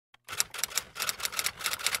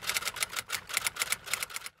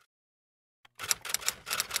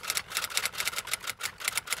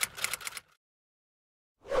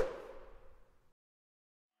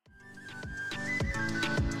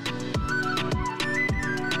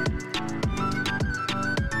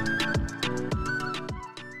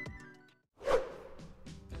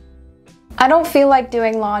I don't feel like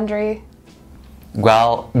doing laundry.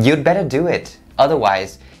 Well, you'd better do it.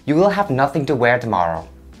 Otherwise, you will have nothing to wear tomorrow.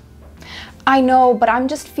 I know, but I'm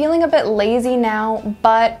just feeling a bit lazy now,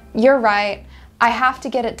 but you're right. I have to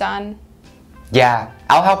get it done. Yeah,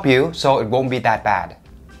 I'll help you so it won't be that bad.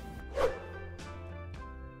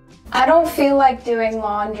 I don't feel like doing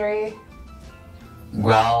laundry.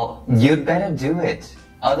 Well, you'd better do it.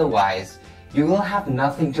 Otherwise, you will have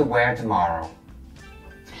nothing to wear tomorrow.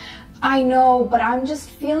 I know, but I'm just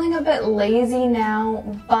feeling a bit lazy now,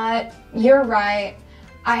 but you're right.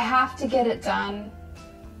 I have to get it done.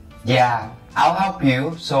 Yeah, I'll help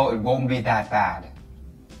you so it won't be that bad.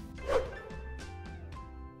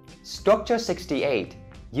 Structure 68.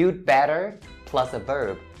 You'd better plus a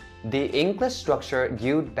verb. The English structure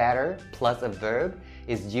you'd better plus a verb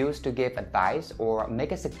is used to give advice or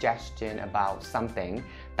make a suggestion about something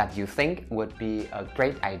that you think would be a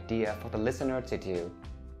great idea for the listener to do.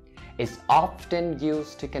 It's often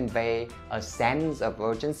used to convey a sense of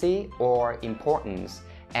urgency or importance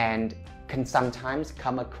and can sometimes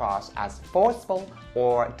come across as forceful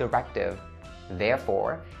or directive.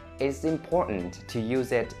 Therefore, it's important to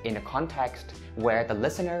use it in a context where the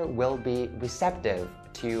listener will be receptive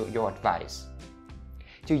to your advice.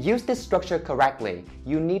 To use this structure correctly,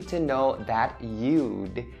 you need to know that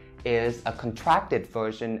you'd is a contracted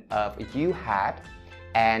version of you had,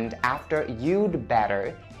 and after you'd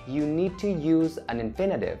better, you need to use an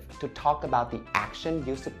infinitive to talk about the action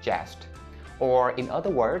you suggest. Or in other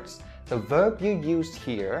words, the verb you use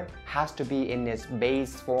here has to be in its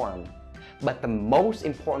base form. But the most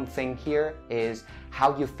important thing here is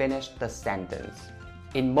how you finish the sentence.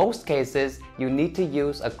 In most cases, you need to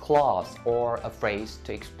use a clause or a phrase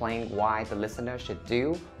to explain why the listener should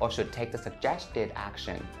do or should take the suggested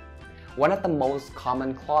action. One of the most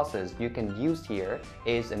common clauses you can use here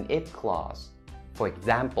is an if clause. For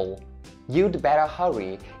example, you'd better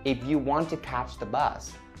hurry if you want to catch the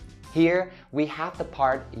bus. Here, we have the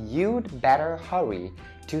part you'd better hurry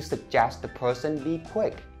to suggest the person be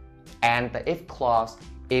quick. And the if clause,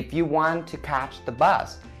 if you want to catch the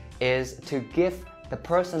bus, is to give the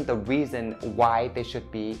person the reason why they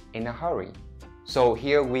should be in a hurry. So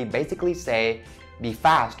here we basically say, be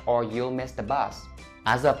fast or you'll miss the bus.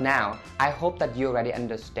 As of now, I hope that you already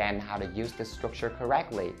understand how to use this structure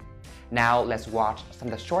correctly. Now let's watch some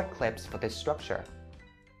of the short clips for this structure.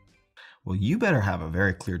 Well, you better have a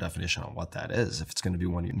very clear definition on what that is if it's going to be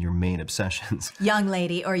one of your main obsessions. Young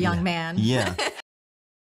lady or young man. Yeah.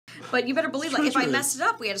 But you better believe, like, if I messed it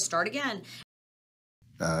up, we had to start again.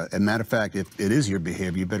 As a matter of fact, if it is your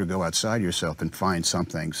behavior, you better go outside yourself and find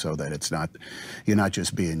something so that you're not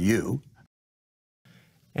just being you.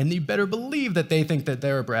 And you better believe that they think that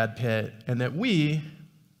they're Brad Pitt and that we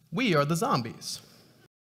are the zombies.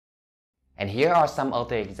 And here are some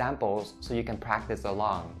other examples so you can practice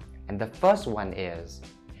along. And the first one is,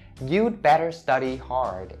 you'd better study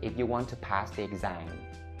hard if you want to pass the exam.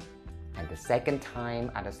 And the second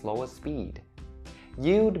time at a slower speed.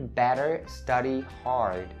 You'd better study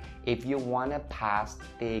hard if you want to pass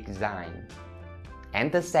the exam.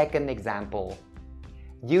 And the second example,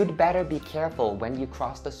 you'd better be careful when you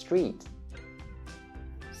cross the street.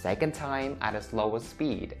 Second time at a slower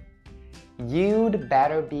speed. You'd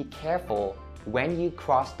better be careful when you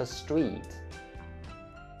cross the street.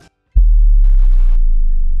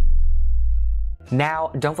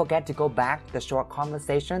 Now, don't forget to go back to the short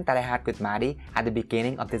conversation that I had with Maddie at the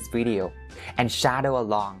beginning of this video and shadow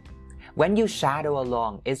along. When you shadow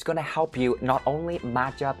along, it's going to help you not only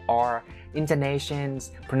match up our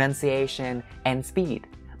intonations, pronunciation, and speed,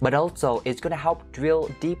 but also it's going to help drill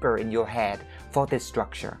deeper in your head for this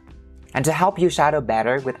structure. And to help you shadow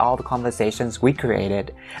better with all the conversations we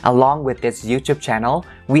created, along with this YouTube channel,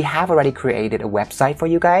 we have already created a website for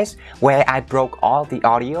you guys where I broke all the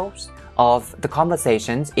audios of the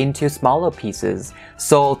conversations into smaller pieces.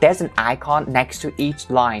 So there's an icon next to each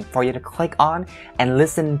line for you to click on and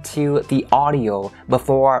listen to the audio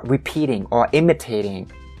before repeating or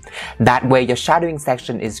imitating. That way your shadowing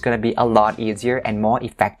section is going to be a lot easier and more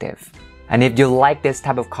effective. And if you like this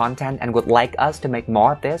type of content and would like us to make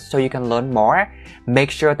more of this so you can learn more,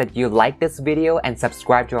 make sure that you like this video and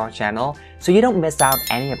subscribe to our channel so you don't miss out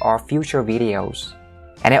any of our future videos.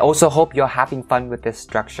 And I also hope you're having fun with this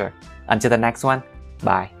structure. Until the next one,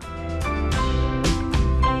 bye.